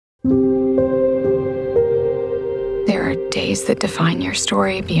days that define your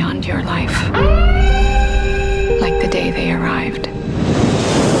story beyond your life. Like the day they arrived.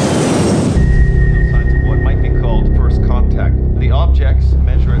 Signs of what might be called first contact. The objects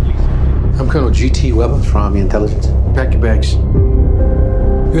measure at least... I'm Colonel G.T. Weber from Army Intelligence. Pack your bags.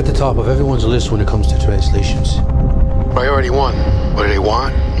 You're at the top of everyone's list when it comes to translations. Priority 1. What do they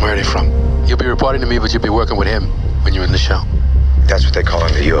want? Where are they from? You'll be reporting to me, but you'll be working with him when you're in the show. That's what they call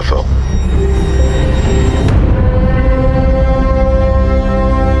him, the UFO.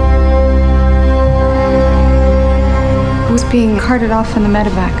 Who's being carted off in the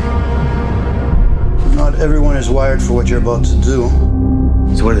medevac? Not everyone is wired for what you're about to do.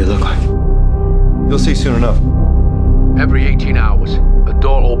 So what do they look like? You'll see soon enough. Every 18 hours, a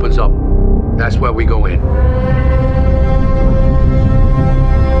door opens up. That's where we go in.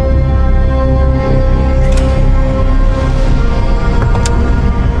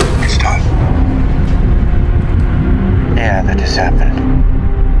 It's done. Yeah, that just happened.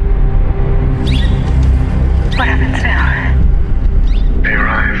 What happens now? They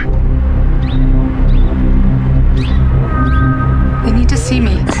arrive. They need to see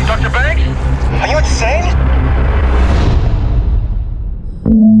me. Dr. Banks? Are you insane?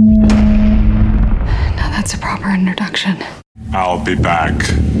 Now that's a proper introduction. I'll be back.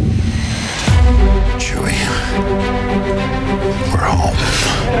 Chewie, we're home.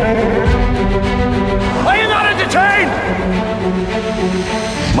 Are you not entertained?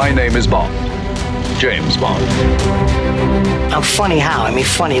 My name is Bond. James Bond. I'm funny how? I mean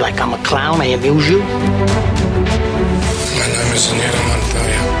funny like I'm a clown, I amuse you? My name is Inigo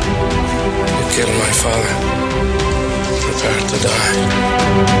Montoya. You killed my father. Prepare to die.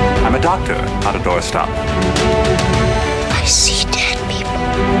 I'm a doctor, not a doorstop. I see dead people.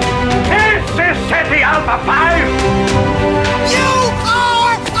 Is this City Alpha 5? You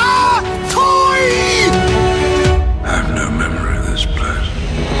are a toy! I have no memory of this place.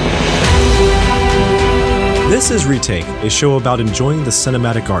 This is Retake, a show about enjoying the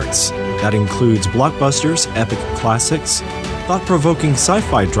cinematic arts. That includes blockbusters, epic classics, thought-provoking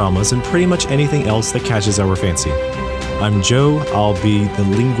sci-fi dramas, and pretty much anything else that catches our fancy. I'm Joe, I'll be the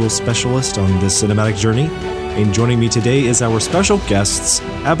lingual specialist on this cinematic journey, and joining me today is our special guests,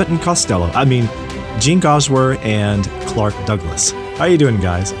 Abbott and Costello. Gene Goswer and Clark Douglas. How you doing,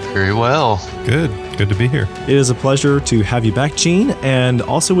 guys? Very well. Good to be here. It is a pleasure to have you back, Gene, and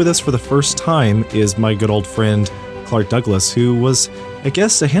also with us for the first time is my good old friend, Clark Douglas, who was a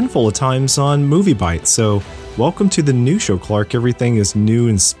guest a handful of times on Movie Bites. So welcome to the new show, Clark. Everything is new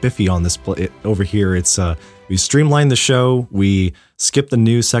and spiffy on this over here. It's we streamlined the show, we skip the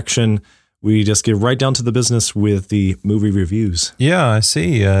news section, we just get right down to the business with the movie reviews. Yeah, I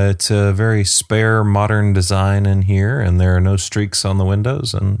see. It's a very spare, modern design in here, and there are no streaks on the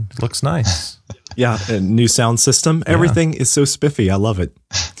windows, and it looks nice. Yeah, a new sound system. Everything is so spiffy. I love it.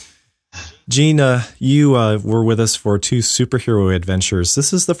 Gene, you were with us for 2 superhero adventures.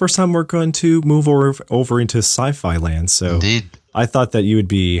 This is the first time we're going to move over into sci-fi land. So indeed, I thought that you would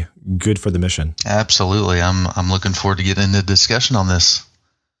be good for the mission. Absolutely. I'm looking forward to getting into discussion on this.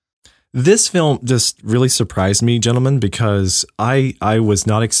 This film just really surprised me, gentlemen, because I was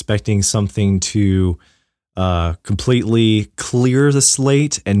not expecting something to completely clear the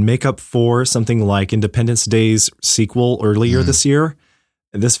slate and make up for something like Independence Day's sequel earlier this year.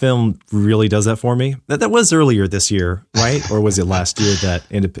 This film really does that for me. That was earlier this year, right? Or was it last year that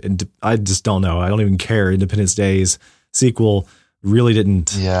I just don't know. I don't even care. Independence Day's sequel really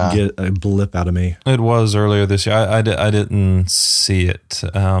didn't get a blip out of me. It was earlier this year. I didn't see it.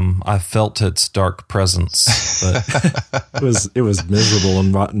 I felt its dark presence. But it was miserable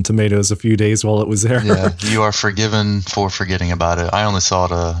on Rotten Tomatoes a few days while it was there. Yeah, you are forgiven for forgetting about it. I only saw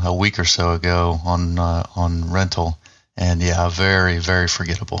it a week or so ago on rental. And yeah, very, very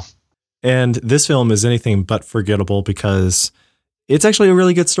forgettable. And this film is anything but forgettable because it's actually a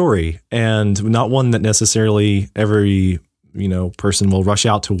really good story and not one that necessarily every person will rush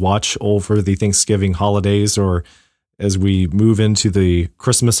out to watch over the Thanksgiving holidays or as we move into the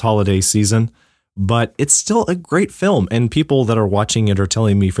Christmas holiday season. But it's still a great film, and people that are watching it are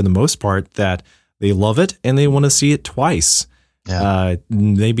telling me for the most part that they love it and they want to see it twice,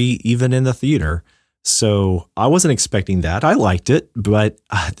 maybe even in the theater. So I wasn't expecting that. I liked it, but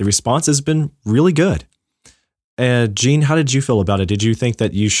the response has been really good. Gene, how did you feel about it? Did you think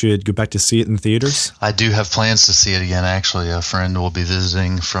that you should go back to see it in theaters? I do have plans to see it again. Actually, a friend will be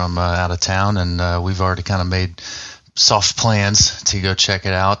visiting from out of town, and we've already kind of made soft plans to go check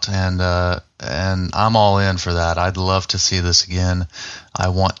it out. And I'm all in for that. I'd love to see this again. I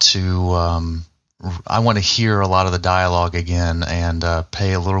want to to hear a lot of the dialogue again and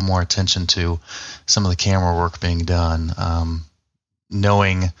pay a little more attention to some of the camera work being done.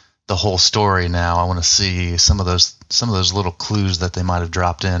 Knowing the whole story now, I want to see some of those little clues that they might have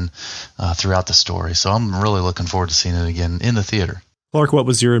dropped in throughout the story. So I'm really looking forward to seeing it again in the theater. Clark, what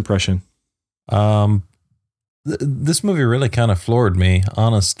was your impression? This movie really kind of floored me,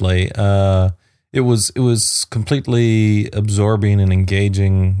 honestly. It was completely absorbing and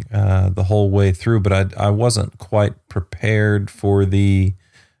engaging the whole way through, but I wasn't quite prepared for the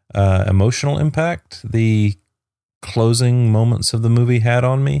emotional impact the closing moments of the movie had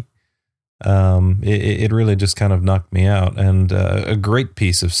on me. It really just kind of knocked me out, and a great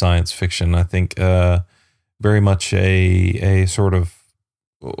piece of science fiction. I think very much a sort of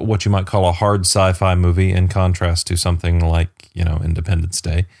what you might call a hard sci-fi movie, in contrast to something like Independence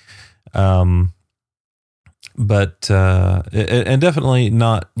Day. But and definitely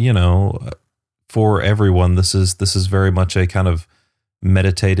not for everyone. This is very much a kind of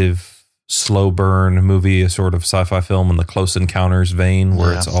meditative, slow burn movie, a sort of sci-fi film in the Close Encounters vein,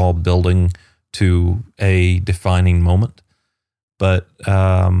 where it's all building to a defining moment. But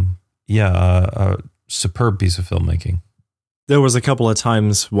a superb piece of filmmaking. There was a couple of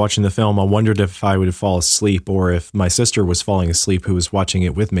times watching the film, I wondered if I would fall asleep or if my sister was falling asleep who was watching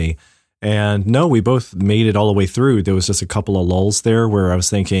it with me. And no, we both made it all the way through. There was just a couple of lulls there where I was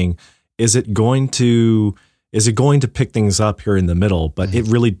thinking, is it going to pick things up here in the middle? But it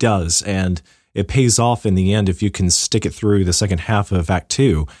really does. And it pays off in the end if you can stick it through the second half of Act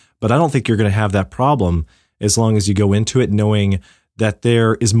 2. But I don't think you're going to have that problem as long as you go into it knowing that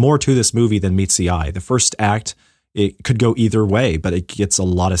there is more to this movie than meets the eye. The first act, it could go either way, but it gets a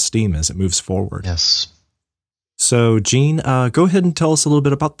lot of steam as it moves forward. Yes. So, Gene, go ahead and tell us a little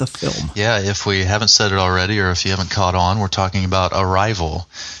bit about the film. Yeah, if we haven't said it already, or if you haven't caught on, we're talking about Arrival.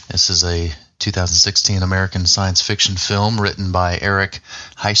 This is a 2016 American science fiction film written by Eric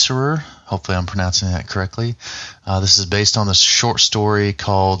Heiserer. Hopefully I'm pronouncing that correctly. This is based on the short story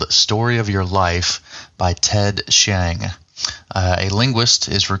called Story of Your Life by Ted Chiang. A linguist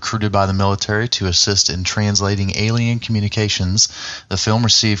is recruited by the military to assist in translating alien communications. The film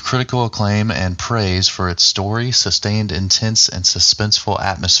received critical acclaim and praise for its story, sustained intense and suspenseful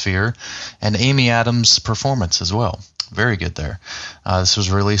atmosphere, and Amy Adams' performance as well. Very good there. This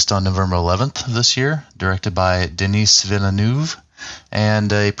was released on November 11th this year, directed by Denis Villeneuve,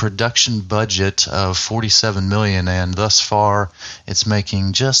 and a production budget of $47 million, and thus far it's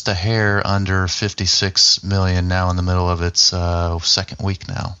making just a hair under $56 million now in the middle of its second week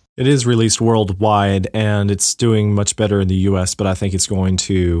now. It is released worldwide, and it's doing much better in the U.S., but I think it's going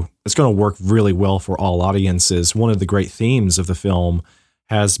to work really well for all audiences. One of the great themes of the film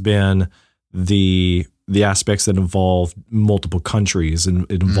has been the aspects that involve multiple countries,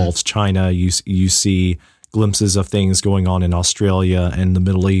 and it involves China. You see glimpses of things going on in Australia and the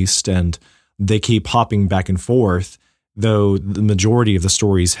Middle East, and they keep hopping back and forth, though the majority of the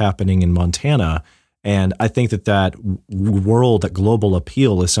story is happening in Montana. And I think that world, that global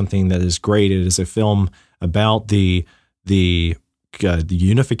appeal is something that is great. It is a film about the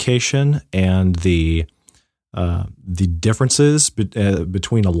unification and the differences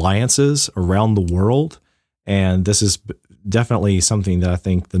between alliances around the world. And this is definitely something that I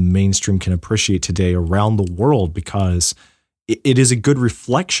think the mainstream can appreciate today around the world, because it is a good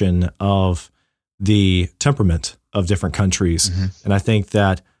reflection of the temperament of different countries. Mm-hmm. And I think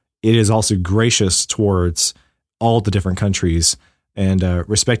that it is also gracious towards all the different countries and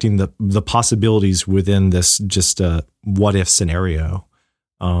respecting the possibilities within this just what if scenario.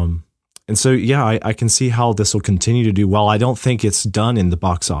 And so, yeah, I can see how this will continue to do well. I don't think it's done in the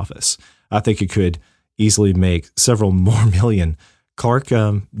box office. I think it could easily make several more million. Clark,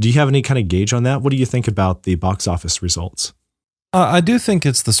 do you have any kind of gauge on that? What do you think about the box office results? I do think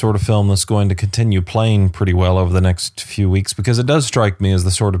it's the sort of film that's going to continue playing pretty well over the next few weeks, because it does strike me as the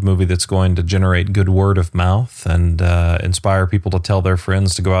sort of movie that's going to generate good word of mouth and inspire people to tell their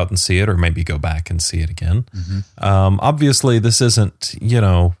friends to go out and see it, or maybe go back and see it again. Mm-hmm. Obviously, this isn't,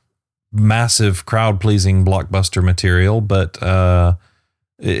 massive crowd-pleasing blockbuster material, but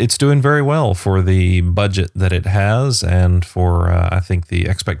it's doing very well for the budget that it has and for, I think, the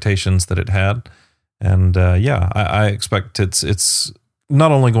expectations that it had. And I expect it's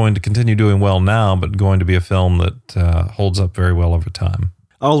not only going to continue doing well now, but going to be a film that holds up very well over time.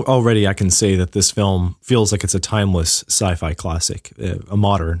 Already I can say that this film feels like it's a timeless sci-fi classic, a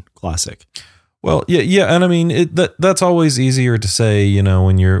modern classic. Well, yeah, and I mean that's always easier to say,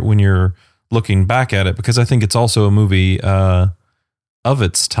 when you're looking back at it, because I think it's also a movie of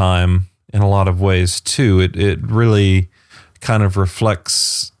its time in a lot of ways too. It really kind of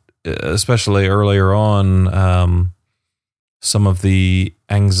reflects especially earlier on, some of the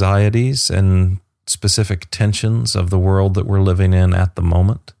anxieties and specific tensions of the world that we're living in at the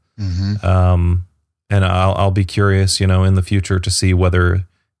moment. Mm-hmm. And I'll be curious, in the future to see whether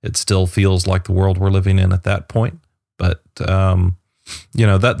it still feels like the world we're living in at that point. But,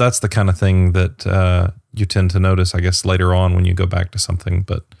 that's the kind of thing that you tend to notice, I guess, later on when you go back to something.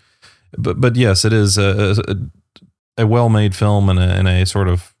 But yes, it is a well-made film in a sort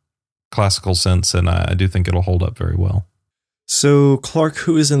of classical sense, and I do think it'll hold up very well. So, Clark,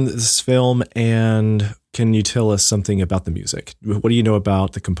 who is in this film, and can you tell us something about the music? What do you know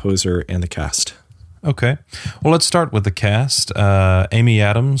about the composer and the cast? Okay. Well, let's start with the cast. Amy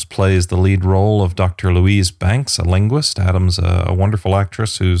Adams plays the lead role of Dr. Louise Banks, a linguist. Adams, a wonderful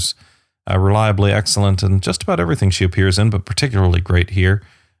actress who's reliably excellent in just about everything she appears in, but particularly great here.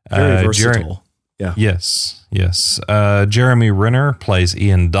 Very versatile. Yeah. Yes. Jeremy Renner plays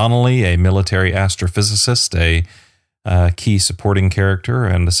Ian Donnelly, a military astrophysicist, a key supporting character,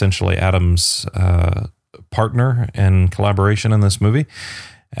 and essentially Adams' partner in collaboration in this movie.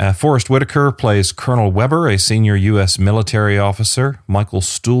 Forrest Whitaker plays Colonel Weber, a senior U.S. military officer. Michael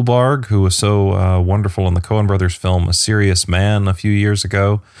Stuhlbarg, who was so wonderful in the Coen Brothers film A Serious Man a few years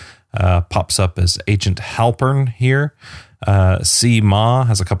ago, pops up as Agent Halpern here. Si Ma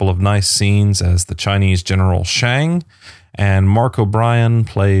has a couple of nice scenes as the Chinese General Shang, and Mark O'Brien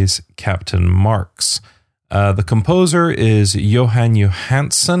plays Captain Marks. The composer is Johan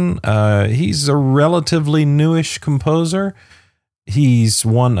Johansson. He's a relatively newish composer. He's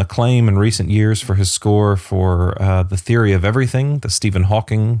won acclaim in recent years for his score for The Theory of Everything, the Stephen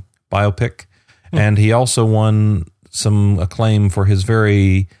Hawking biopic. And he also won some acclaim for his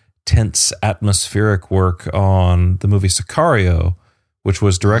very tense atmospheric work on the movie Sicario, which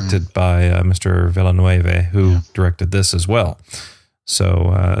was directed by Mr. Villeneuve, who directed this as well.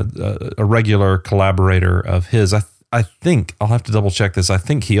 So a regular collaborator of his. I think, I'll have to double check this, I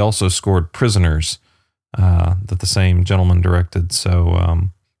think he also scored Prisoners, that the same gentleman directed. So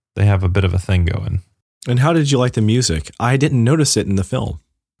they have a bit of a thing going. And how did you like the music? I didn't notice it in the film.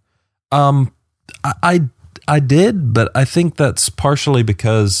 I did, but I think that's partially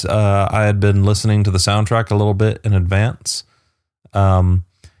because I had been listening to the soundtrack a little bit in advance.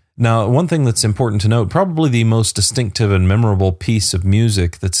 Now, one thing that's important to note, probably the most distinctive and memorable piece of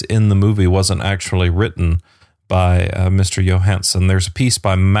music that's in the movie wasn't actually written by Mr. Johansson. There's a piece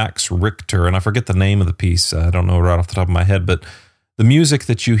by Max Richter, and I forget the name of the piece. I don't know right off the top of my head, but the music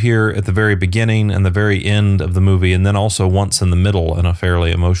that you hear at the very beginning and the very end of the movie, and then also once in the middle in a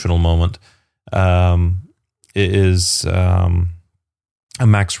fairly emotional moment, is a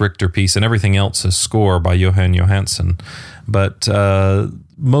Max Richter piece, and everything else is score by Johan Johansson. But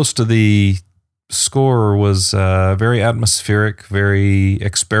most of the score was very atmospheric, very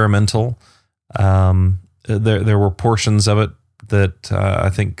experimental. There were portions of it that I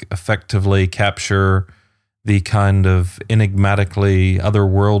think effectively capture the kind of enigmatically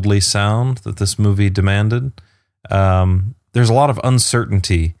otherworldly sound that this movie demanded. There's a lot of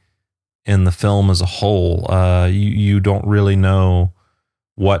uncertainty in the film as a whole. You don't really know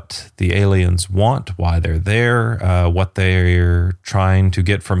what the aliens want, why they're there, what they're trying to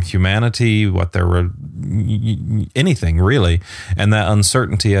get from humanity, what they're anything really. And that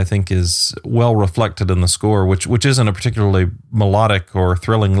uncertainty, I think, is well reflected in the score, which isn't a particularly melodic or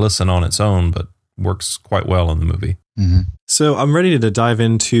thrilling listen on its own, but works quite well in the movie. Mm-hmm. So I'm ready to dive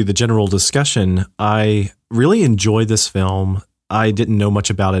into the general discussion. I really enjoyed this film. I didn't know much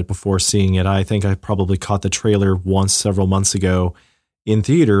about it before seeing it. I think I probably caught the trailer once several months ago in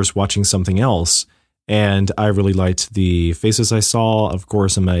theaters watching something else, and I really liked the faces I saw. Of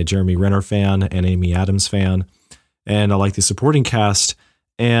course, I'm a Jeremy Renner fan and Amy Adams fan, and I like the supporting cast,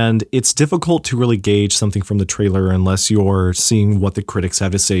 and it's difficult to really gauge something from the trailer unless you're seeing what the critics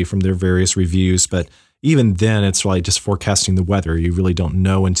have to say from their various reviews, but even then, it's like just forecasting the weather. You really don't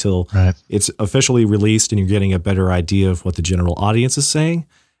know until it's officially released and you're getting a better idea of what the general audience is saying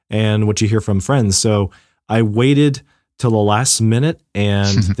and what you hear from friends. So I waited till the last minute,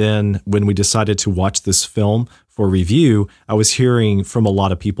 and then when we decided to watch this film for review, I was hearing from a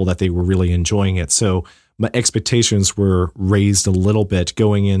lot of people that they were really enjoying it. So my expectations were raised a little bit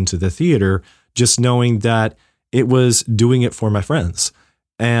going into the theater, just knowing that it was doing it for my friends.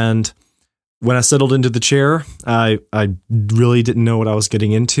 And when I settled into the chair, I really didn't know what I was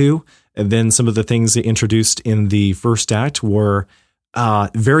getting into. And then some of the things they introduced in the first act were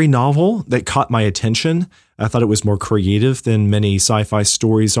very novel, that caught my attention. I thought it was more creative than many sci-fi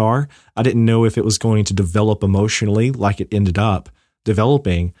stories are. I didn't know if it was going to develop emotionally like it ended up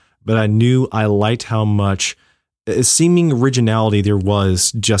developing, but I knew I liked how much seeming originality there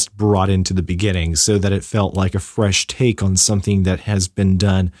was just brought into the beginning, so that it felt like a fresh take on something that has been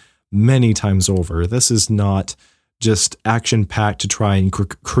done many times over. This is not just action-packed to try and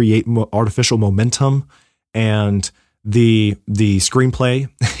create artificial momentum, and the screenplay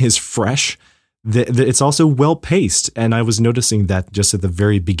is fresh. It's also well-paced, and I was noticing that just at the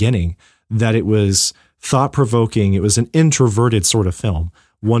very beginning, that it was thought-provoking. It was an introverted sort of film,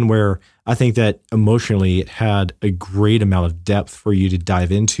 one where I think that emotionally it had a great amount of depth for you to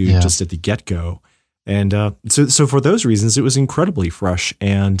dive into just at the get-go. And so for those reasons, it was incredibly fresh,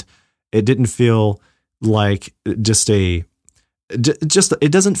 and it didn't feel like it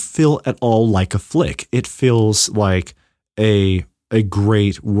doesn't feel at all like a flick. It feels like a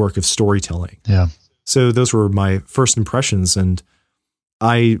great work of storytelling. Yeah. So those were my first impressions, and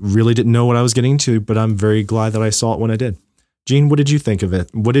I really didn't know what I was getting into, but I'm very glad that I saw it when I did. Gene, what did you think of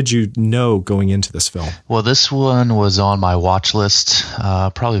it? What did you know going into this film? Well, this one was on my watch list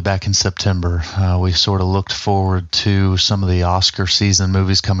probably back in September. We sort of looked forward to some of the Oscar season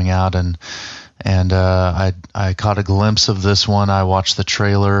movies coming out, and I caught a glimpse of this one. I watched the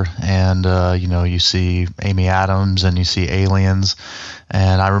trailer, and you see Amy Adams and you see aliens.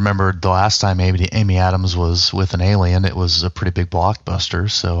 And I remembered the last time Amy Adams was with an alien, it was a pretty big blockbuster.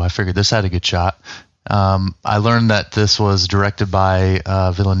 So I figured this had a good shot. I learned that this was directed by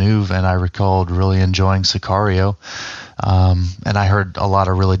Villeneuve, and I recalled really enjoying Sicario. And I heard a lot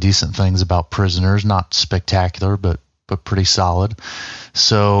of really decent things about Prisoners, not spectacular, but pretty solid.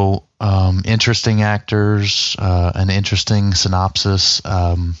 So interesting actors, an interesting synopsis,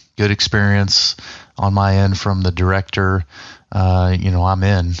 good experience on my end from the director. I'm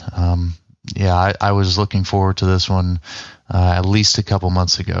in. I was looking forward to this one at least a couple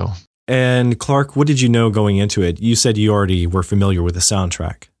months ago. And Clark, what did you know going into it? You said you already were familiar with the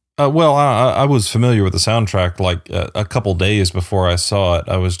soundtrack. Well, I was familiar with the soundtrack like a couple days before I saw it.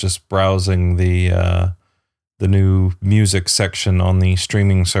 I was just browsing the new music section on the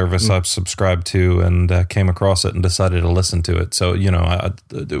streaming service I've subscribed to, and came across it and decided to listen to it. So,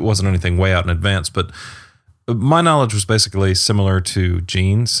 it wasn't anything way out in advance, but my knowledge was basically similar to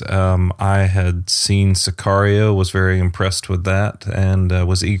Gene's. I had seen Sicario, was very impressed with that, and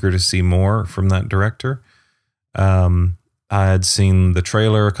was eager to see more from that director. I had seen the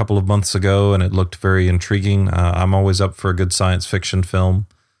trailer a couple of months ago, and it looked very intriguing. I'm always up for a good science fiction film.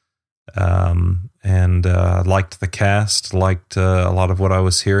 And liked the cast, liked a lot of what I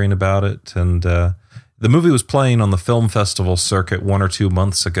was hearing about it. And the movie was playing on the film festival circuit 1 or 2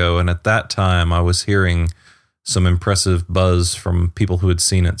 months ago, and at that time I was hearing some impressive buzz from people who had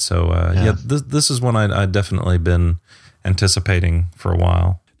seen it. So this is one I'd definitely been anticipating for a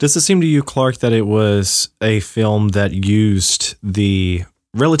while. Does it seem to you, Clark, that it was a film that used the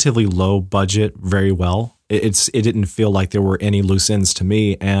relatively low budget very well? It didn't feel like there were any loose ends to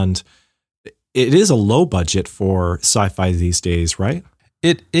me, and it is a low budget for sci-fi these days, right?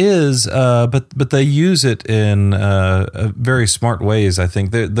 It is, but they use it in very smart ways. I think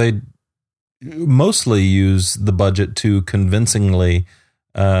they mostly use the budget to convincingly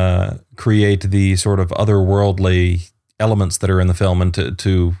create the sort of otherworldly elements that are in the film, and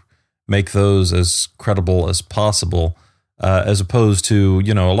to make those as credible as possible, as opposed to,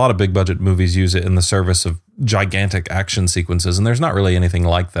 a lot of big budget movies use it in the service of gigantic action sequences, and there's not really anything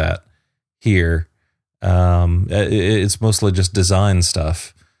like that here. It's mostly just design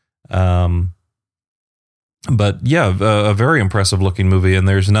stuff. But yeah, a very impressive looking movie, and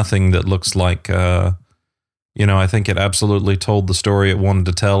there's nothing that looks like, I think it absolutely told the story it wanted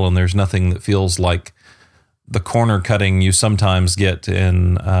to tell, and there's nothing that feels like the corner cutting you sometimes get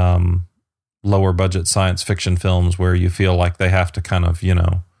in lower budget science fiction films, where you feel like they have to kind of,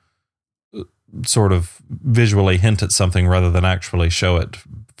 sort of visually hint at something rather than actually show it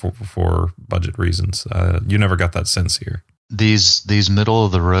for budget reasons. You never got that sense here. These middle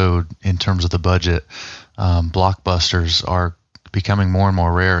of the road in terms of the budget blockbusters are becoming more and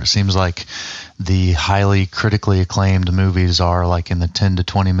more rare. It seems like the highly critically acclaimed movies are like in the $10 to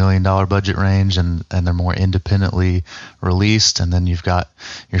 $20 million budget range, and they're more independently released. And then you've got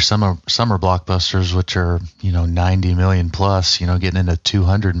your summer blockbusters, which are 90 million plus, getting into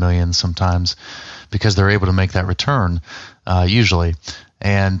 200 million sometimes, because they're able to make that return usually.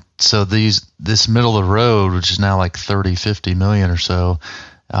 And so this middle of the road, which is now like 30, 50 million or so,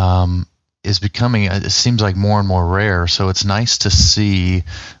 is becoming, it seems like, more and more rare. So it's nice to see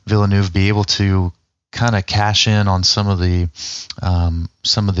Villeneuve be able to kind of cash in on some of the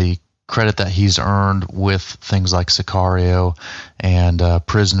credit that he's earned with things like Sicario and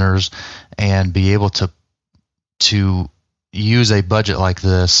Prisoners, and be able to use a budget like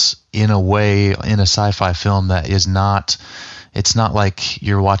this in a way in a sci-fi film that is not, it's not like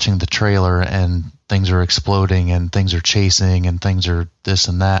you're watching the trailer and things are exploding and things are chasing and things are this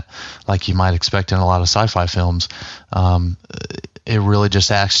and that like you might expect in a lot of sci-fi films. It really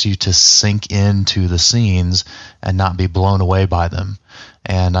just asks you to sink into the scenes and not be blown away by them.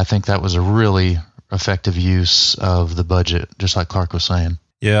 And I think that was a really effective use of the budget, just like Clark was saying.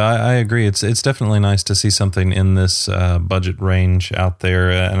 Yeah, I agree. It's definitely nice to see something in this budget range out there.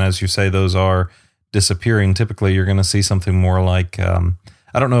 And as you say, those are disappearing. Typically, you're going to see something more like,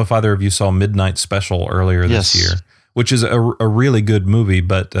 I don't know if either of you saw Midnight Special earlier this year, which is a really good movie,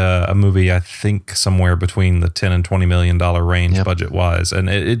 but a movie I think somewhere between the $10 and $20 million range budget-wise. And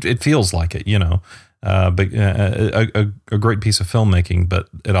it feels like it, you know. But a great piece of filmmaking, but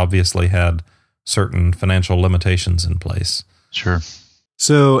it obviously had certain financial limitations in place. Sure.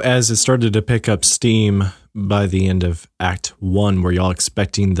 So as it started to pick up steam by the end of Act 1, were y'all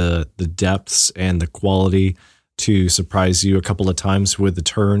expecting the depths and the quality to surprise you a couple of times with the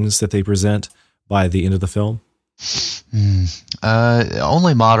turns that they present by the end of the film?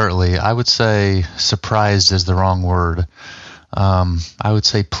 Only moderately. I would say surprised is the wrong word. I would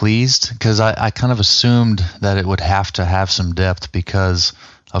say pleased, because I kind of assumed that it would have to have some depth because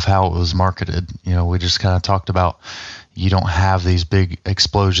of how it was marketed. You know, we just kind of talked about, you don't have these big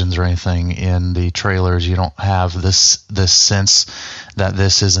explosions or anything in the trailers. You don't have this sense that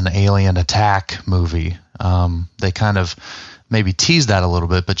this is an alien attack movie. They kind of maybe tease that a little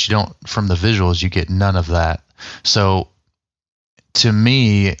bit, but you don't, from the visuals, you get none of that. So to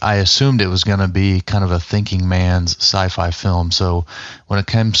me, I assumed it was going to be kind of a thinking man's sci-fi film. So when it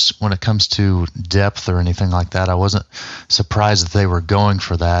comes to depth or anything like that, I wasn't surprised that they were going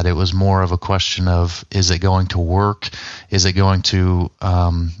for that. It was more of a question of, is it going to work? Is it going to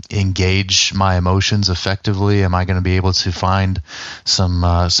engage my emotions effectively? Am I going to be able to find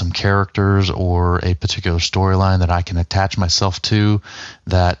some characters or a particular storyline that I can attach myself to,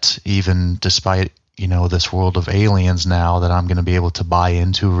 that even despite this world of aliens now, that I'm going to be able to buy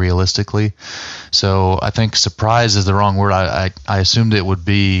into realistically? So I think surprise is the wrong word. I assumed it would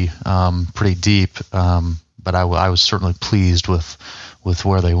be pretty deep, but I was certainly pleased with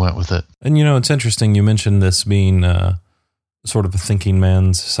where they went with it. And it's interesting, you mentioned this being sort of a thinking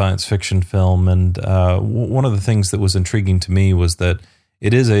man's science fiction film, and one of the things that was intriguing to me was that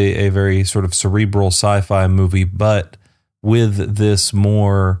it is a very sort of cerebral sci-fi movie, but with this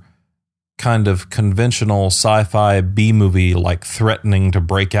more kind of conventional sci-fi B-movie, like threatening to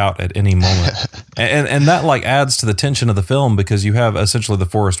break out at any moment. and that like adds to the tension of the film, because you have essentially the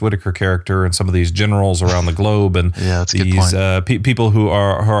Forrest Whitaker character and some of these generals around the globe, and these people who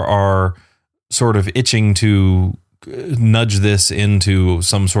are sort of itching to nudge this into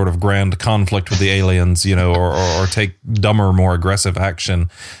some sort of grand conflict with the aliens, or take dumber, more aggressive action.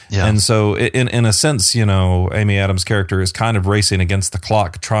 Yeah. And so in a sense, Amy Adams' character is kind of racing against the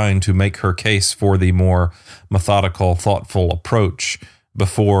clock, trying to make her case for the more methodical, thoughtful approach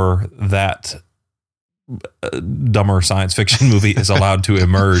before that dumber science fiction movie is allowed to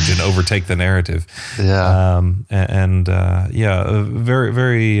emerge and overtake the narrative. Yeah. Very,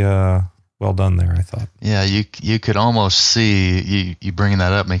 very, well done there, I thought. Yeah, you could almost see, you bringing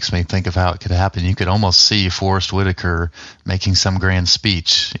that up makes me think of how it could happen. You could almost see Forrest Whitaker making some grand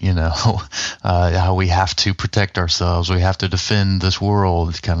speech, how we have to protect ourselves, we have to defend this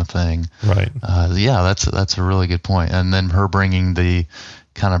world, kind of thing. Right. That's a really good point. And then her bringing the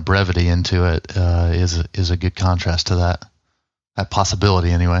kind of brevity into it is a good contrast to that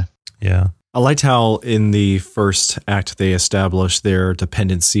possibility, anyway. Yeah. I liked how in the first act they established their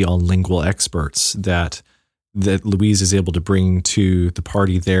dependency on lingual experts that Louise is able to bring to the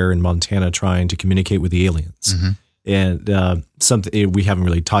party there in Montana, trying to communicate with the aliens. Mm-hmm. And something we haven't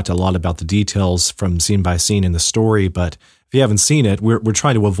really talked a lot about the details from scene by scene in the story, but if you haven't seen it, we're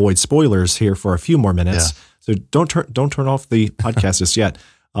trying to avoid spoilers here for a few more minutes. Yeah. So don't turn off the podcast just yet.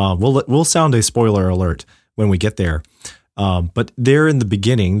 We'll sound a spoiler alert when we get there. But there in the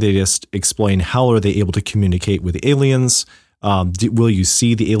beginning, they just explain how are they able to communicate with aliens. Will you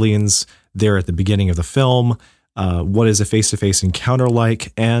see the aliens there at the beginning of the film? What is a face-to-face encounter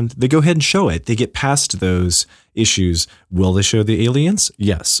like? And they go ahead and show it. They get past those issues. Will they show the aliens?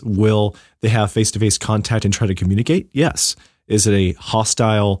 Yes. Will they have face-to-face contact and try to communicate? Yes. Is it a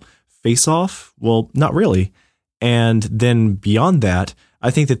hostile face-off? Well, not really. And then beyond that,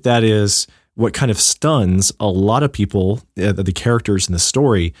 I think that is what kind of stuns a lot of people, the characters in the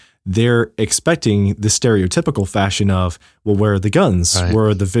story. They're expecting the stereotypical fashion of, well, where are the guns? Right. Where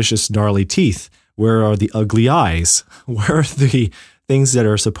are the vicious, gnarly teeth? Where are the ugly eyes? Where are the things that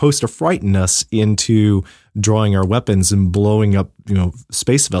are supposed to frighten us into drawing our weapons and blowing up,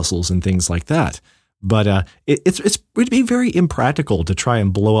 space vessels and things like that. But it would be very impractical to try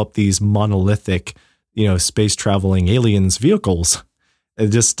and blow up these monolithic, space traveling aliens vehicles.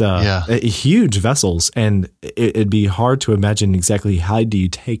 Just huge vessels, and it'd be hard to imagine exactly how do you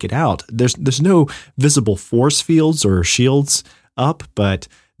take it out. There's no visible force fields or shields up, but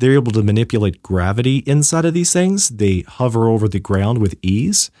they're able to manipulate gravity inside of these things. They hover over the ground with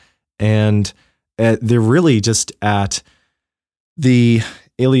ease, and they're really just at the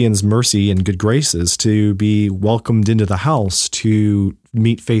aliens' mercy and good graces to be welcomed into the house to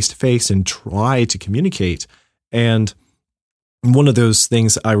meet face to face and try to communicate. And one of those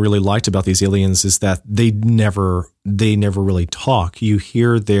things I really liked about these aliens is that they never really talk. You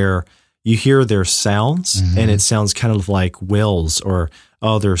hear their sounds, and it sounds kind of like whales or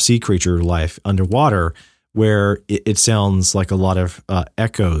other sea creature life underwater, where it sounds like a lot of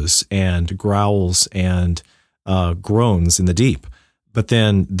echoes and growls and groans in the deep. But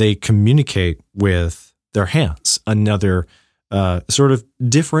then they communicate with their hands, another sort of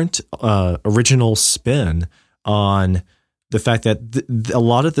different original spin on the fact that a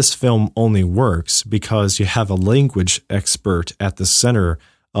lot of this film only works because you have a language expert at the center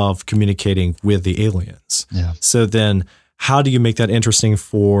of communicating with the aliens. Yeah. So then how do you make that interesting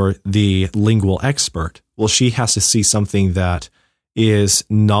for the lingual expert? Well, she has to see something that is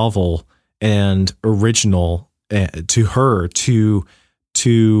novel and original to her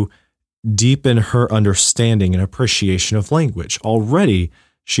to deepen her understanding and appreciation of language. Already,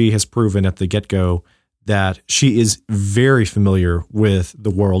 she has proven at the get-go that she is very familiar with the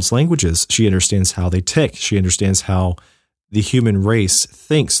world's languages. She understands how they tick. She understands how the human race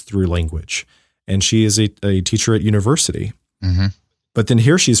thinks through language. And she is a teacher at university. Mm-hmm. But then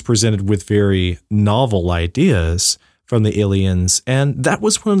here she's presented with very novel ideas from the aliens. And that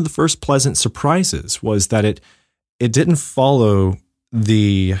was one of the first pleasant surprises, was that it didn't follow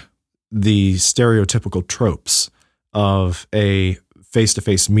the stereotypical tropes of a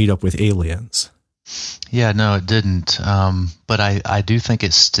face-to-face meetup with aliens. Yeah, no, it didn't. But I do think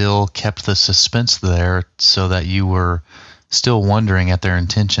it still kept the suspense there so that you were still wondering at their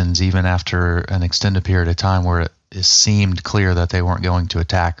intentions even after an extended period of time where it seemed clear that they weren't going to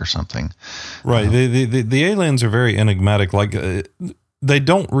attack or something. Right. The aliens are very enigmatic. Like they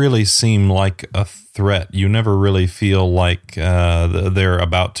don't really seem like a threat. You never really feel like they're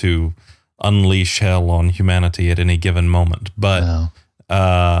about to unleash hell on humanity at any given moment. But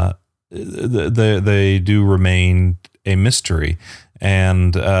they do remain a mystery,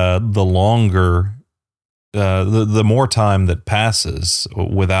 and the longer, the more time that passes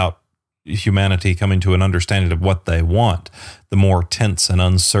without humanity coming to an understanding of what they want, the more tense and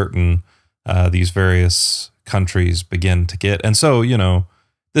uncertain these various countries begin to get. And so,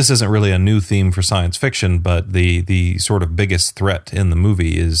 this isn't really a new theme for science fiction, but the sort of biggest threat in the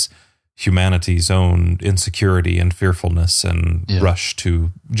movie is humanity's own insecurity and fearfulness and rush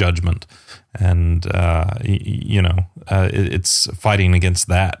to judgment. And, it's fighting against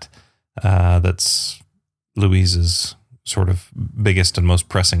that. That's Louise's sort of biggest and most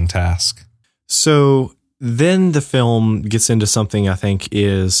pressing task. So then the film gets into something I think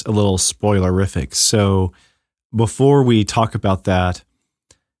is a little spoilerific. So before we talk about that,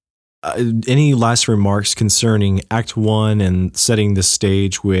 any last remarks concerning Act 1 and setting the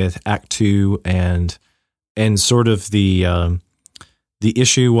stage with Act 2 and sort of the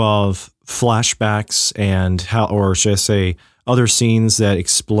issue of flashbacks and how, or should I say, other scenes that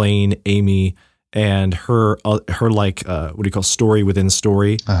explain Amy and her like what do you call story within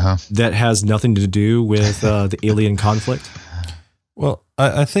story that has nothing to do with the alien conflict? Well,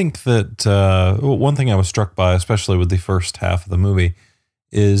 I think that one thing I was struck by, especially with the first half of the movie,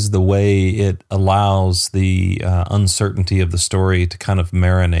 is the way it allows the uncertainty of the story to kind of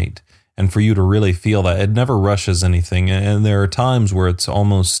marinate and for you to really feel that. It never rushes anything. And there are times where it's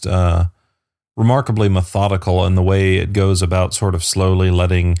almost remarkably methodical in the way it goes about sort of slowly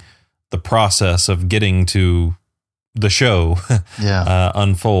letting the process of getting to the show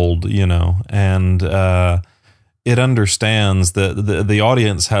unfold, and it understands that the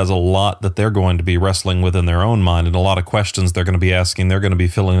audience has a lot that they're going to be wrestling with in their own mind, and a lot of questions they're going to be asking. They're going to be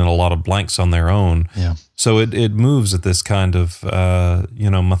filling in a lot of blanks on their own. Yeah. So it moves at this kind of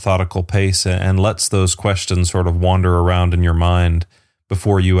methodical pace and lets those questions sort of wander around in your mind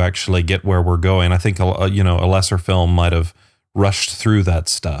before you actually get where we're going. I think a lesser film might have rushed through that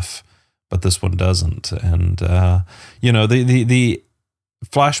stuff, but this one doesn't. And the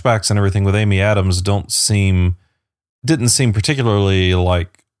flashbacks and everything with Amy Adams didn't seem particularly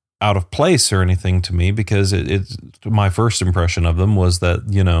like out of place or anything to me, because my first impression of them was that,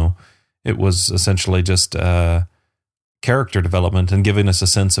 It was essentially just character development and giving us a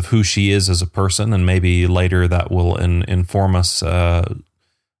sense of who she is as a person, and maybe later that will inform us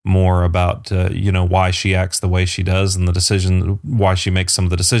more about why she acts the way she does and why she makes some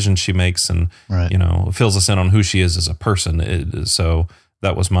of the decisions she makes, and fills us in on who she is as a person. So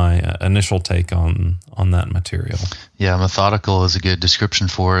that was my initial take on that material. Yeah, methodical is a good description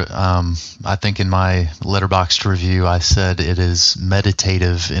for it. I think in my Letterboxd review, I said it is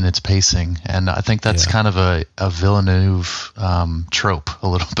meditative in its pacing, and I think that's kind of a Villeneuve trope a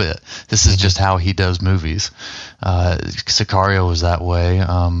little bit. This is just how he does movies. Sicario was that way.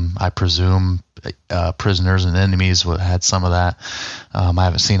 I presume Prisoners and Enemies had some of that. I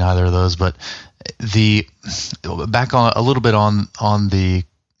haven't seen either of those, but back on a little bit on the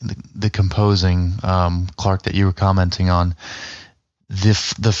composing, Clark, that you were commenting on,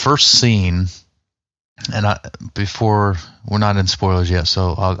 the first scene, and before we're not in spoilers yet,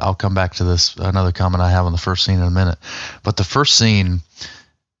 so I'll come back to this, another comment I have on the first scene in a minute, but the first scene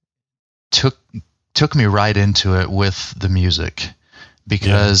took me right into it with the music,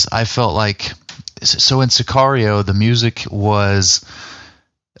 because I felt like, so in Sicario, the music was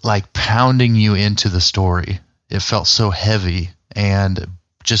like pounding you into the story. It felt so heavy and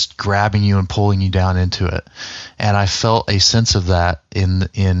just grabbing you and pulling you down into it. And I felt a sense of that in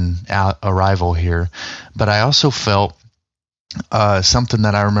Arrival here. But I also felt something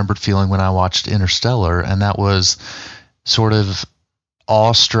that I remembered feeling when I watched Interstellar, and that was sort of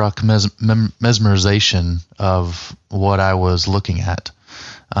awestruck mesmerization of what I was looking at.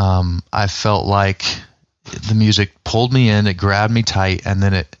 I felt like the music pulled me in, it grabbed me tight, and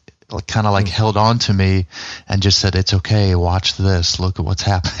then it kind of like held on to me and just said, it's okay, watch this, look at what's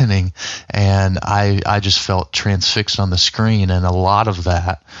happening. And I just felt transfixed on the screen, and a lot of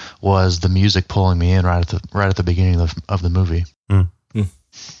that was the music pulling me in right at the beginning of the movie.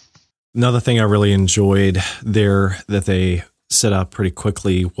 Another thing I really enjoyed there that they set up pretty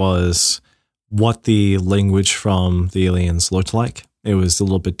quickly was what the language from the aliens looked like. It was a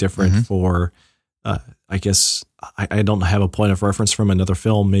little bit different for I guess I don't have a point of reference from another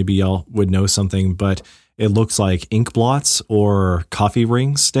film. Maybe y'all would know something, but it looks like ink blots or coffee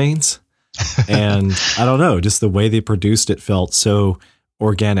ring stains. And I don't know, just the way they produced it felt so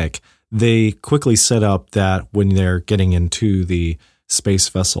organic. They quickly set up that when they're getting into the space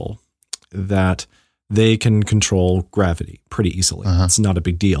vessel, that they can control gravity pretty easily. It's not a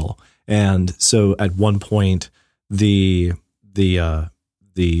big deal. And so at one point, the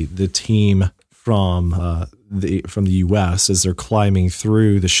team from the U.S., as they're climbing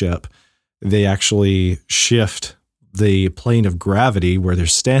through the ship, they actually shift the plane of gravity where they're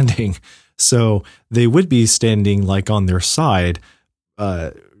standing, so they would be standing like on their side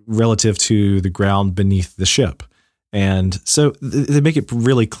relative to the ground beneath the ship. And so they make it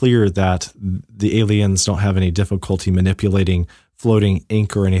really clear that the aliens don't have any difficulty manipulating floating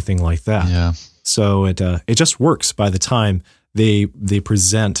ink or anything like that. Yeah. So it just works by the time they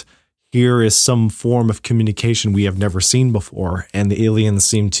present, here is some form of communication we have never seen before. And the aliens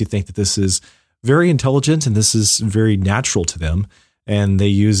seem to think that this is very intelligent and this is very natural to them. And they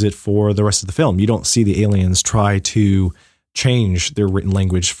use it for the rest of the film. You don't see the aliens try to change their written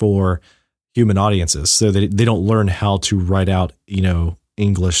language for human audiences. So they don't learn how to write out,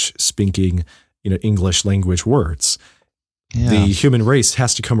 English speaking, English language words. Yeah. The human race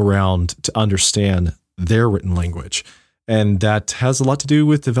has to come around to understand their written language. And that has a lot to do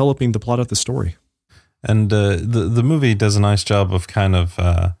with developing the plot of the story. And the movie does a nice job of kind of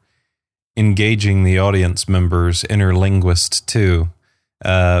engaging the audience members' inner linguist too,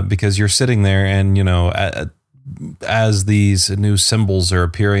 because you're sitting there and, as these new symbols are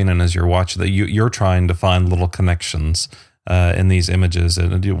appearing and as you're watching, you're trying to find little connections in these images.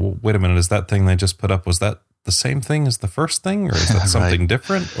 And wait a minute, is that thing they just put up, was that the same thing as the first thing, or is that something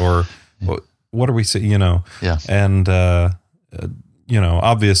different, or what are we seeing? Yeah. And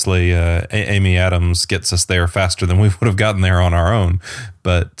obviously, Amy Adams gets us there faster than we would have gotten there on our own.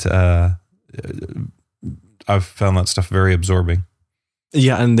 But I've found that stuff very absorbing.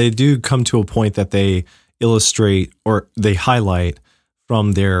 Yeah, and they do come to a point that they illustrate or they highlight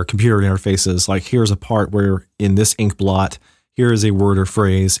from their computer interfaces. Like, here's a part where in this ink blot, here is a word or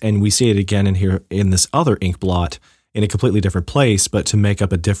phrase, and we see it again in here in this other ink blot in a completely different place, but to make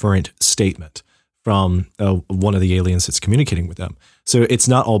up a different statement from one of the aliens that's communicating with them. So it's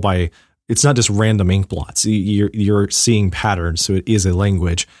not just random ink blots. You're seeing patterns. So it is a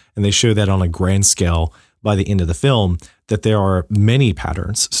language, and they show that on a grand scale by the end of the film, that there are many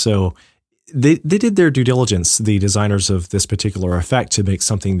patterns. So they did their due diligence, the designers of this particular effect, to make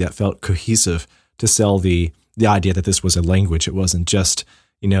something that felt cohesive, to sell the idea that this was a language. It wasn't just,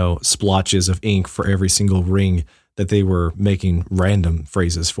 splotches of ink for every single ring that they were making random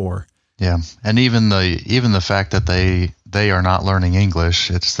phrases for. Yeah, and even the fact that they are not learning English,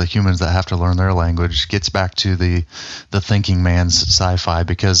 it's the humans that have to learn their language, gets back to the thinking man's sci-fi.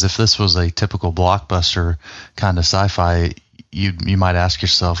 Because if this was a typical blockbuster kind of sci-fi, you might ask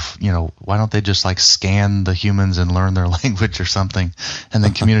yourself, why don't they just like scan the humans and learn their language or something, and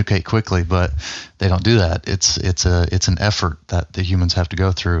then communicate quickly? But they don't do that. It's an effort that the humans have to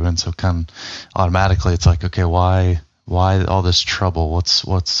go through, and so kind of automatically it's like, okay, why all this trouble?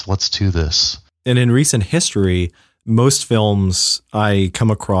 What's to this? And in recent history, most films I come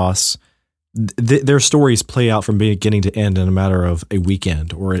across, their stories play out from beginning to end in a matter of a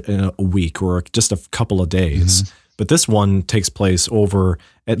weekend or in a week or just a couple of days. Mm-hmm. But this one takes place over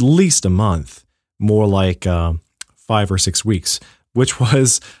at least a month, more like 5 or 6 weeks, which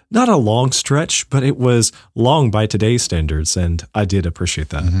was not a long stretch, but it was long by today's standards, and I did appreciate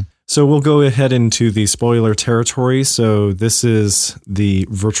that. Mm-hmm. So we'll go ahead into the spoiler territory. So this is the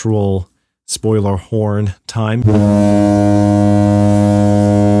virtual spoiler horn time.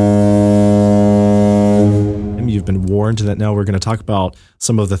 You've been warned that now we're going to talk about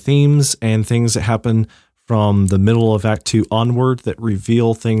some of the themes and things that happen from the middle of Act 2 onward that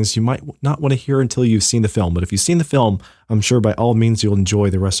reveal things you might not want to hear until you've seen the film. But if you've seen the film, I'm sure by all means you'll enjoy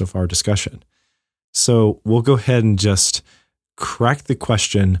the rest of our discussion. So we'll go ahead and just crack the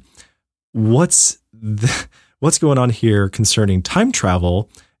question. What's going on here concerning time travel,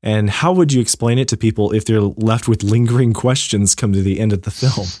 and how would you explain it to people if they're left with lingering questions come to the end of the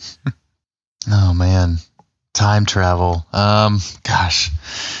film? Oh man, time travel. Gosh.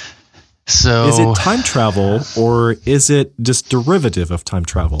 So is it time travel, or is it just derivative of time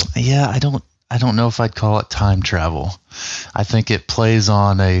travel? Yeah, I don't know if I'd call it time travel. I think it plays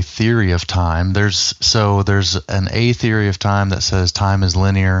on a theory of time. There's an A theory of time that says time is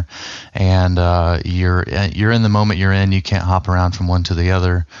linear, and you're in the moment you're in. You can't hop around from one to the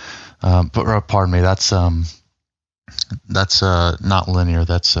other. But pardon me, that's not linear.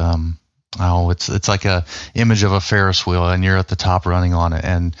 That's it's like a image of a Ferris wheel, and you're at the top running on it,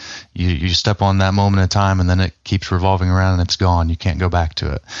 and you step on that moment in time, and then it keeps revolving around and it's gone. You can't go back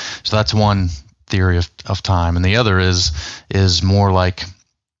to it. So that's one theory of time, and the other is more like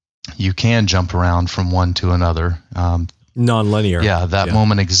you can jump around from one to another. Non-linear. Yeah, that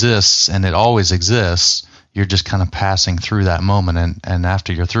moment exists, and it always exists. You're just kind of passing through that moment, and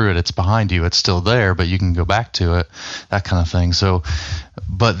after you're through it, it's behind you. It's still there, but you can go back to it, that kind of thing. So,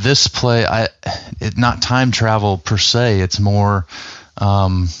 but this play, it's not time travel per se. It's more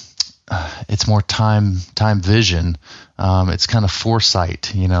time vision. It's kind of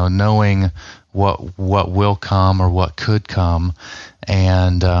foresight, knowing what will come or what could come,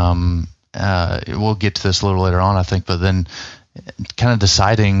 and we'll get to this a little later on, I think. But then, kind of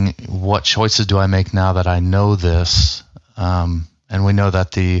deciding what choices do I make now that I know this, and we know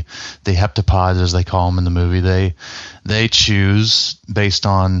that the heptapods, as they call them in the movie, they choose based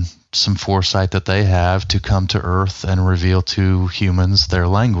on some foresight that they have to come to Earth and reveal to humans their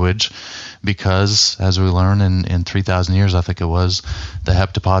language, because as we learn in 3,000 years, I think it was, the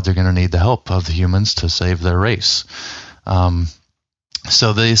heptapods are going to need the help of the humans to save their race.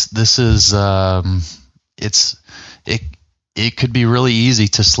 So this is it could be really easy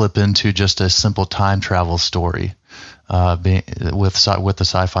to slip into just a simple time travel story, with the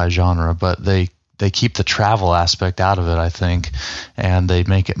sci-fi genre, but they keep the travel aspect out of it, I think, and they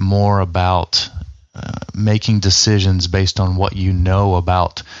make it more about making decisions based on what you know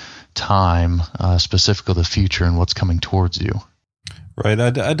about time, specifically the future and what's coming towards you. Right.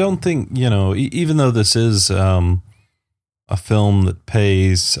 I don't think, even though this is a film that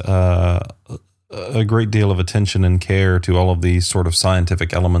pays a great deal of attention and care to all of these sort of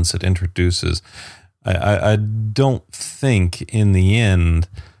scientific elements it introduces, I don't think in the end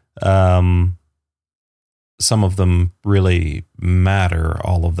some of them really matter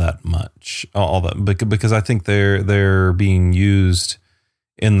all that much, because I think they're being used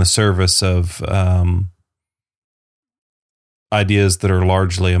in the service of ideas that are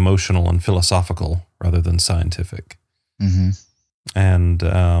largely emotional and philosophical rather than scientific. Mm-hmm. And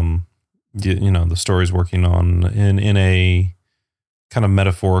the story's working on in a kind of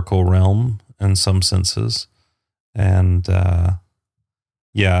metaphorical realm in some senses, and I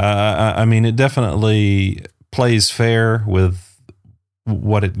mean, it definitely plays fair with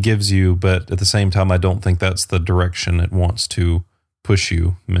what it gives you, but at the same time, I don't think that's the direction it wants to push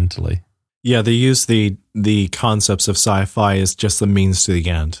you mentally. Yeah, they use the concepts of sci-fi as just the means to the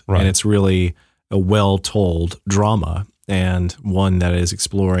end, right. And it's really a well-told drama, and one that is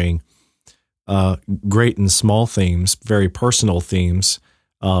exploring great and small themes, very personal themes,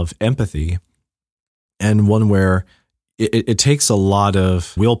 of empathy, and one where it takes a lot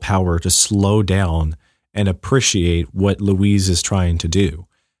of willpower to slow down and appreciate what Louise is trying to do.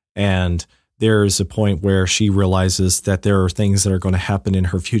 And there's a point where she realizes that there are things that are going to happen in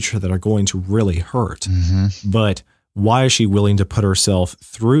her future that are going to really hurt. But why is she willing to put herself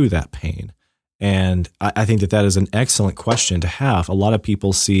through that pain? And I think that is an excellent question to have. A lot of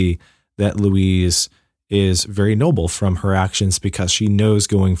people see that Louise is very noble from her actions because she knows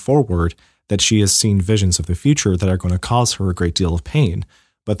going forward that she has seen visions of the future that are going to cause her a great deal of pain.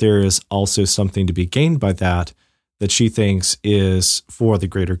 But there is also something to be gained by that she thinks is for the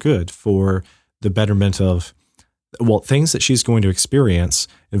greater good, for the betterment of, things that she's going to experience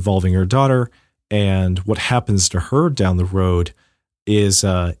involving her daughter, and what happens to her down the road is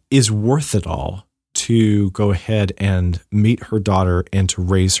worth it all to go ahead and meet her daughter and to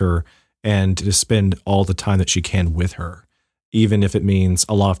raise her and to spend all the time that she can with her, even if it means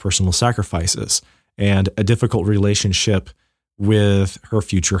a lot of personal sacrifices and a difficult relationship with her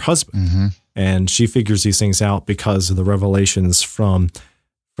future husband. And she figures these things out because of the revelations from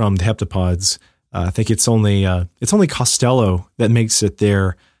the heptapods. I think it's only Costello that makes it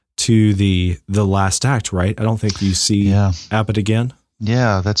there to the last act, right? I don't think you see Abbott again.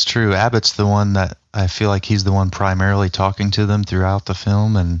 Yeah, that's true. Abbott's the one that I feel like he's the one primarily talking to them throughout the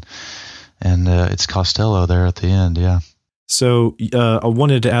film, and it's Costello there at the end. Yeah. So I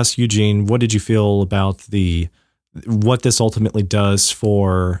wanted to ask Eugene, what did you feel about what this ultimately does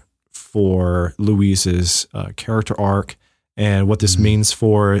for Louise's character arc, and what this means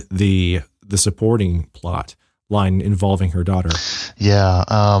for the supporting plot line involving her daughter?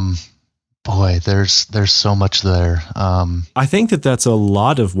 Yeah. Boy, there's so much there. I think that's a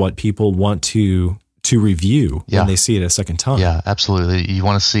lot of what people want to review when they see it a second time. Yeah, absolutely. You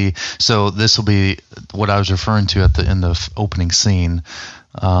want to see. So this will be what I was referring to in the opening scene.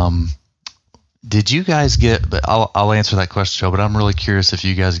 Did you guys get? But I'll answer that question, Joe. But I'm really curious if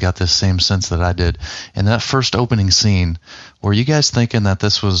you guys got this same sense that I did in that first opening scene. Were you guys thinking that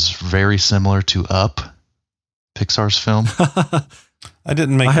this was very similar to Up, Pixar's film? I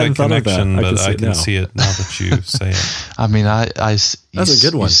didn't make that connection, but I can see it now that you say it. I mean, that's a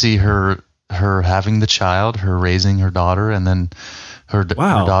good one. You see her having the child, her raising her daughter, and then her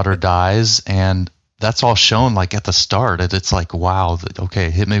daughter dies, and that's all shown like at the start. It's like, wow,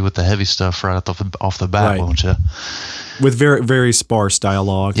 okay, hit me with the heavy stuff right off the bat, won't you? With very, very sparse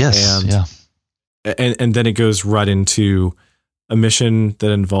dialogue. Yes, and then it goes right into a mission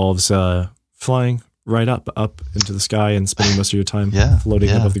that involves flying right up into the sky and spending most of your time floating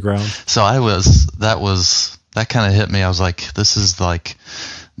above the ground. So that kind of hit me. I was like, this is like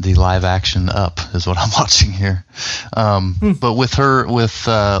the live action Up is what I'm watching here. But with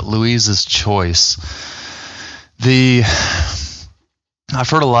Louise's choice, I've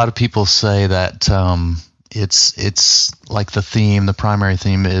heard a lot of people say that it's like the primary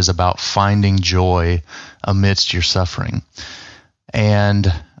theme is about finding joy amidst your suffering.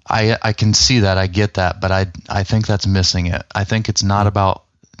 And I can see that, I get that, but I think that's missing it. I think it's not about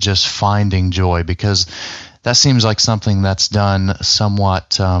just finding joy, because that seems like something that's done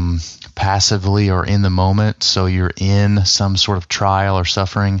somewhat passively or in the moment. So you're in some sort of trial or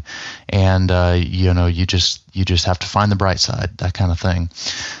suffering, and you just have to find the bright side, that kind of thing.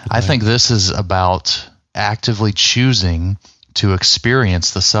 Okay. I think this is about actively choosing to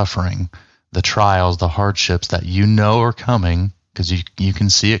experience the suffering, the trials, the hardships that you know are coming, because you can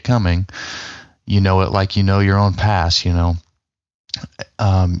see it coming. You know it like you know your own past. You know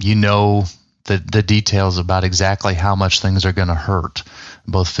the details about exactly how much things are going to hurt,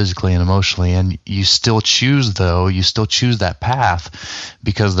 both physically and emotionally, and you still choose that path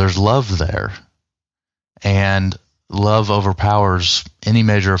because there's love there, and love overpowers any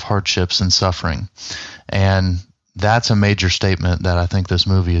measure of hardships and suffering. And that's a major statement that I think this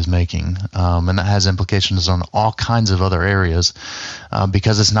movie is making, and that has implications on all kinds of other areas,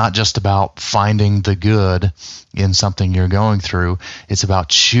 because it's not just about finding the good in something you're going through. It's about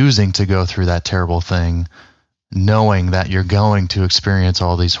choosing to go through that terrible thing, knowing that you're going to experience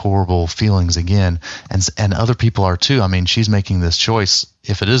all these horrible feelings again, and other people are too. I mean, she's making this choice,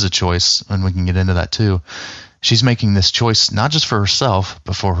 if it is a choice, and we can get into that too. She's making this choice not just for herself,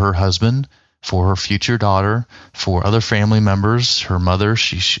 but for her husband, for her future daughter, for other family members, her mother.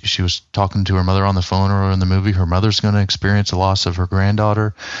 She was talking to her mother on the phone or in the movie. Her mother's going to experience the loss of her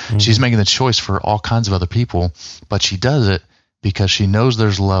granddaughter. Mm-hmm. She's making the choice for all kinds of other people, but she does it because she knows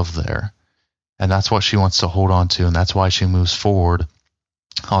there's love there. And that's what she wants to hold on to, and that's why she moves forward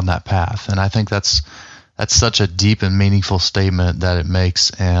on that path. And I think that's That's such a deep and meaningful statement that it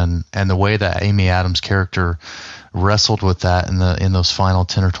makes, and the way that Amy Adams' character wrestled with that in those final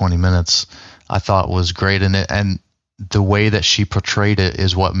 10 or 20 minutes, I thought was great. And the way that she portrayed it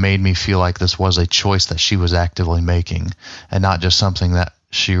is what made me feel like this was a choice that she was actively making, and not just something that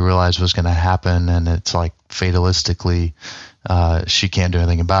she realized was going to happen, and it's like fatalistically she can't do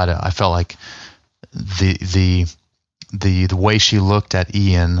anything about it. I felt like the way she looked at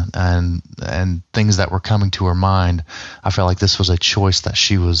Ian and things that were coming to her mind, I felt like this was a choice that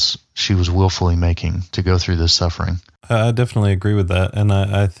she was willfully making to go through this suffering. I definitely agree with that, and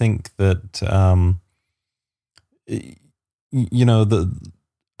I think that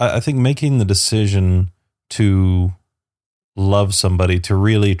I think making the decision to love somebody, to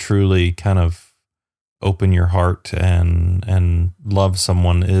really truly kind of open your heart and love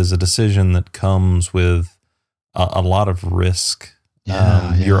someone, is a decision that comes with a lot of risk.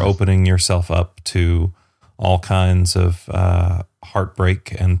 You're opening yourself up to all kinds of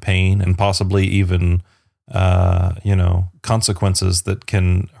heartbreak and pain, and possibly even consequences that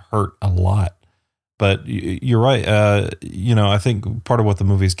can hurt a lot. But you're right. I think part of what the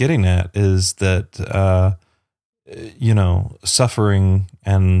movie's getting at is that suffering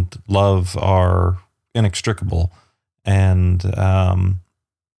and love are inextricable, and the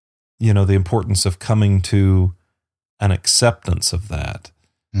importance of coming to an acceptance of that.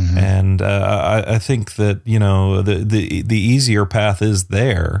 Mm-hmm. And I think that the easier path is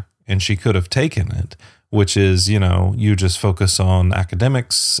there, and she could have taken it, which is you just focus on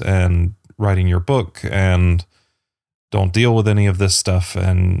academics and writing your book and don't deal with any of this stuff,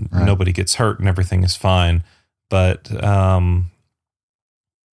 and nobody gets hurt and everything is fine. But there's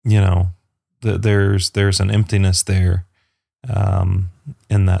an emptiness there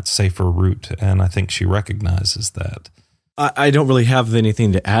in that safer route, and I think she recognizes that. I don't really have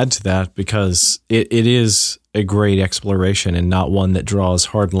anything to add to that, because it is a great exploration and not one that draws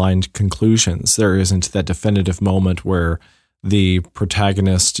hard-lined conclusions. There isn't that definitive moment where the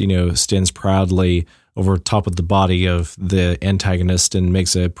protagonist, stands proudly over top of the body of the antagonist and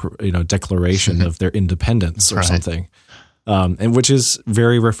makes a declaration of their independence or something, and which is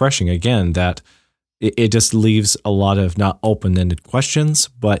very refreshing. Again, that it just leaves a lot of not open-ended questions,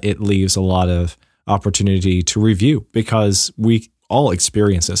 but it leaves a lot of opportunity to review, because we all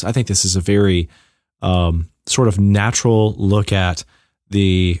experience this. I think this is a very sort of natural look at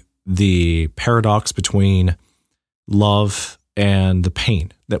the paradox between love and the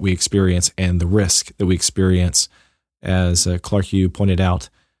pain that we experience and the risk that we experience, as Clark, you pointed out,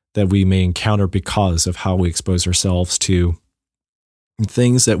 that we may encounter because of how we expose ourselves to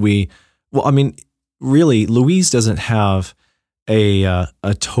things that really, Louise doesn't have a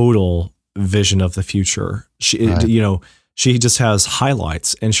total vision of the future. She just has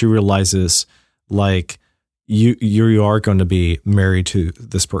highlights, and she realizes, like, you are going to be married to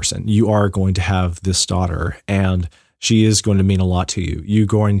this person. You are going to have this daughter, and she is going to mean a lot to you. You're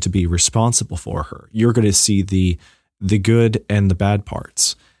going to be responsible for her. You're going to see the good and the bad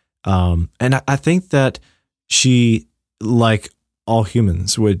parts. And I think that she, like all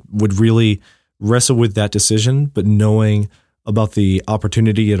humans, would really wrestle with that decision, but knowing about the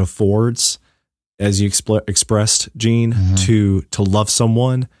opportunity it affords, as you expressed, Gene, to love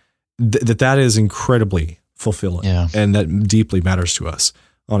someone, that is incredibly fulfilling, and that deeply matters to us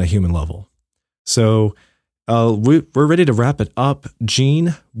on a human level. So we're ready to wrap it up.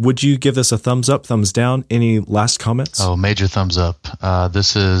 Gene, would you give this a thumbs up, thumbs down? Any last comments? Oh, major thumbs up.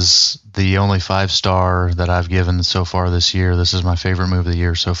 This is the only 5-star that I've given so far this year. This is my favorite movie of the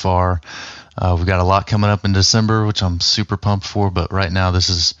year so far. We've got a lot coming up in December, which I'm super pumped for, but right now this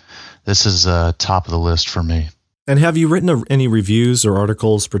is top of the list for me. And have you written any reviews or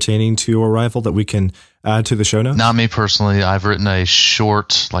articles pertaining to Arrival that we can add to the show notes? Not me personally. I've written a short,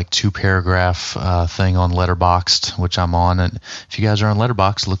 2-paragraph thing on Letterboxd, which I'm on. And if you guys are on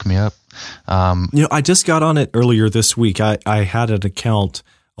Letterboxd, look me up. I just got on it earlier this week. I had an account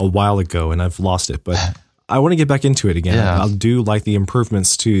a while ago and I've lost it, but I want to get back into it again. Yeah. I do like the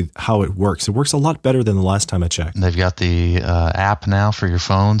improvements to how it works. It works a lot better than the last time I checked. They've got the app now for your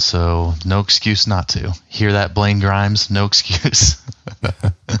phone, so no excuse not to. Hear that, Blaine Grimes? No excuse.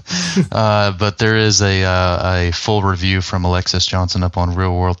 But there is a full review from Alexis Johnson up on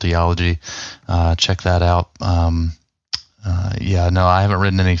Real World Theology. Check that out. I haven't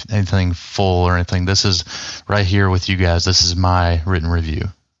written anything full or anything. This is right here with you guys. This is my written review.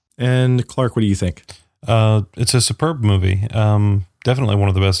 And Clark, what do you think? It's a superb movie. Definitely one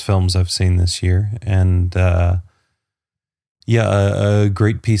of the best films I've seen this year. And, a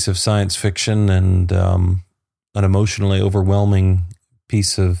great piece of science fiction and, an emotionally overwhelming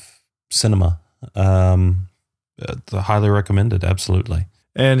piece of cinema. Highly recommended, absolutely.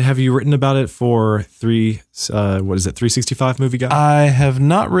 And have you written about it for 365 Movie Guy? I have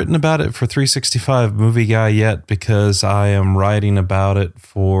not written about it for 365 Movie Guy yet because I am writing about it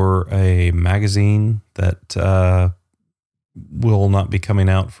for a magazine that will not be coming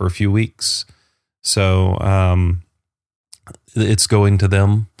out for a few weeks. So it's going to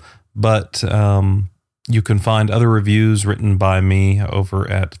them. But you can find other reviews written by me over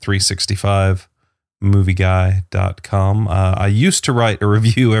at 365movieguy.com. I used to write a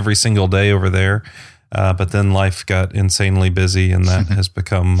review every single day over there, but then life got insanely busy and that has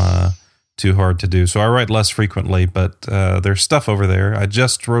become too hard to do. So I write less frequently, but there's stuff over there. I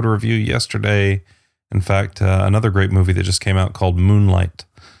just wrote a review yesterday. In fact, another great movie that just came out called Moonlight.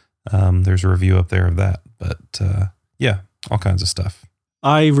 There's a review up there of that. But yeah, all kinds of stuff.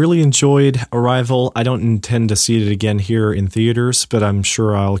 I really enjoyed Arrival. I don't intend to see it again here in theaters, but I'm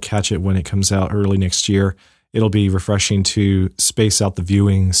sure I'll catch it when it comes out early next year. It'll be refreshing to space out the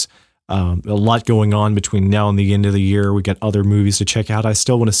viewings. A lot going on between now and the end of the year. We got other movies to check out. I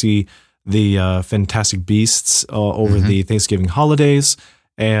still want to see the Fantastic Beasts over the Thanksgiving holidays.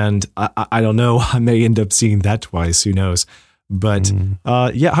 And I don't know, I may end up seeing that twice. Who knows? But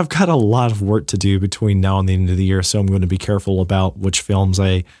yeah, I've got a lot of work to do between now and the end of the year, so I'm going to be careful about which films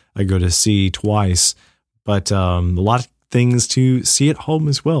I go to see twice. But a lot of things to see at home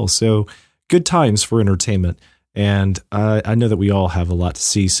as well. So good times for entertainment. And I know that we all have a lot to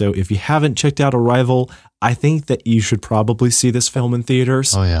see. So if you haven't checked out Arrival, I think that you should probably see this film in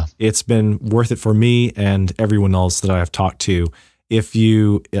theaters. Oh, yeah. It's been worth it for me and everyone else that I have talked to. If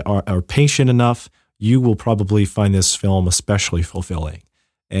you are patient enough, you will probably find this film especially fulfilling.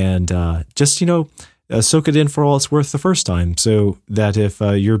 And just, soak it in for all it's worth the first time, so that if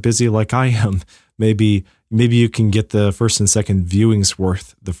you're busy like I am, maybe you can get the first and second viewings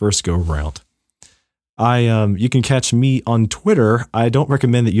worth the first go round. You can catch me on Twitter. I don't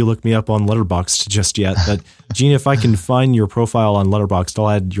recommend that you look me up on Letterboxd just yet, but Gene, if I can find your profile on Letterboxd, I'll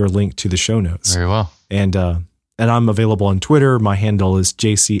add your link to the show notes. Very well. And I'm available on Twitter. My handle is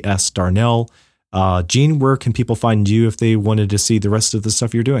JCS Darnell. Gene, where can people find you if they wanted to see the rest of the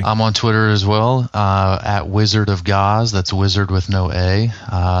stuff you're doing? I'm on Twitter as well, at Wizard of Goz. That's Wizard with no A.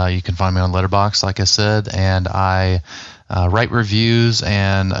 You can find me on Letterboxd, like I said, and I write reviews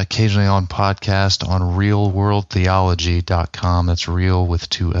and occasionally on podcast on realworldtheology.com. That's real with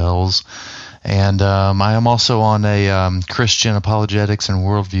 2 L's. And I am also on a Christian apologetics and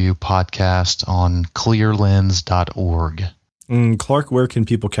worldview podcast on clearlens.org. Clark, where can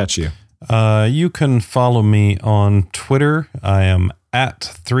people catch you? You can follow me on Twitter. I am at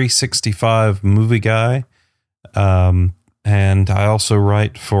 365movieguy. And I also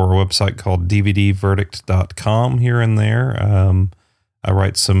write for a website called dvdverdict.com here and there. I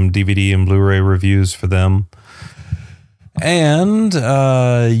write some DVD and Blu-ray reviews for them. And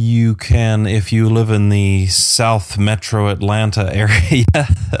you can, if you live in the South Metro Atlanta area,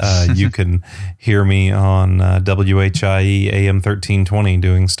 you can hear me on WHIE AM 1320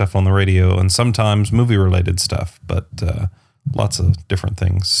 doing stuff on the radio and sometimes movie-related stuff, but lots of different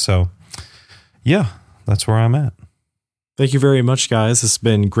things. So, yeah, that's where I'm at. Thank you very much, guys. It's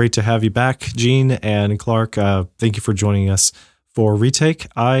been great to have you back, Gene and Clark. Thank you for joining us for Retake.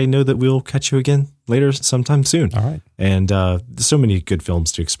 I know that we'll catch you again later sometime soon. All right. And there's so many good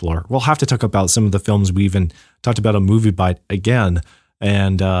films to explore. We'll have to talk about some of the films we even talked about on Movie Bite again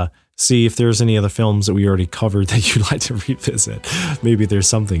and see if there's any other films that we already covered that you'd like to revisit. Maybe there's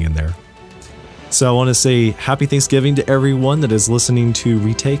something in there. So I want to say happy Thanksgiving to everyone that is listening to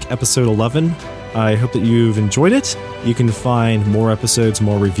Retake episode 11. I hope that you've enjoyed it. You can find more episodes,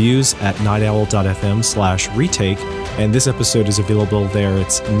 more reviews at nightowl.fm/retake. And this episode is available there.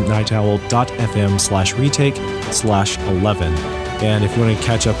 It's nightowl.fm/retake/11. And if you want to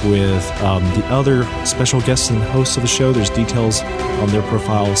catch up with the other special guests and hosts of the show, there's details on their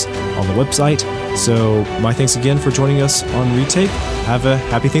profiles on the website. So my thanks again for joining us on Retake. Have a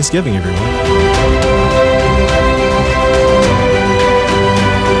happy Thanksgiving, everyone.